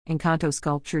Incanto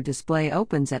sculpture display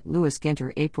opens at Lewis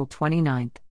Ginter April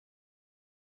 29.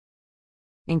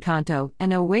 Incanto,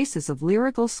 an oasis of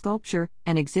lyrical sculpture,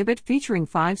 an exhibit featuring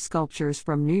 5 sculptures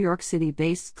from New York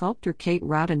City-based sculptor Kate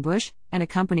Raudenbush and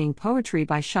accompanying poetry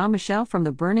by Jean-Michel from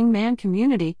the Burning Man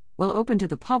community, will open to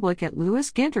the public at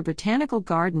Lewis Ginter Botanical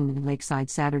Garden in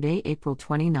Lakeside Saturday, April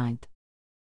 29.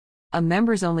 A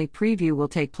members-only preview will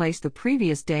take place the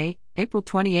previous day, April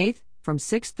 28, from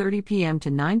 6:30 p.m.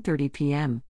 to 9:30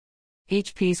 p.m.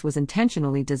 Each piece was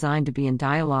intentionally designed to be in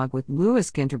dialogue with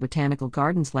Lewis Ginter Botanical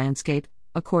Garden's landscape,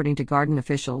 according to garden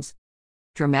officials.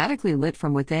 Dramatically lit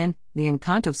from within, the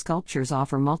Incanto sculptures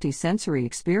offer multi-sensory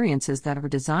experiences that are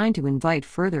designed to invite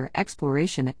further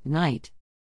exploration at night.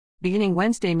 Beginning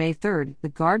Wednesday, May 3, the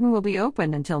garden will be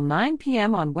open until 9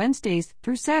 p.m. on Wednesdays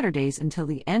through Saturdays until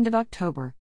the end of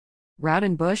October.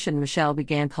 Raudenbush and Michel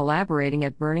began collaborating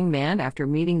at Burning Man after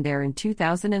meeting there in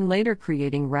 2000 and later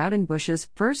creating Raudenbush's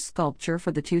first sculpture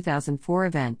for the 2004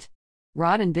 event.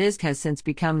 Raudenbush has since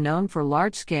become known for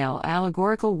large-scale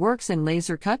allegorical works in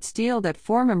laser-cut steel that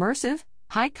form immersive,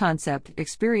 high-concept,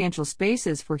 experiential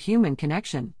spaces for human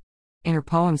connection. In her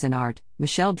poems and art,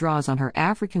 Michel draws on her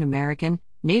African American,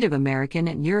 Native American,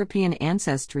 and European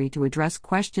ancestry to address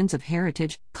questions of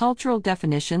heritage, cultural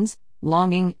definitions,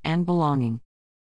 longing, and belonging.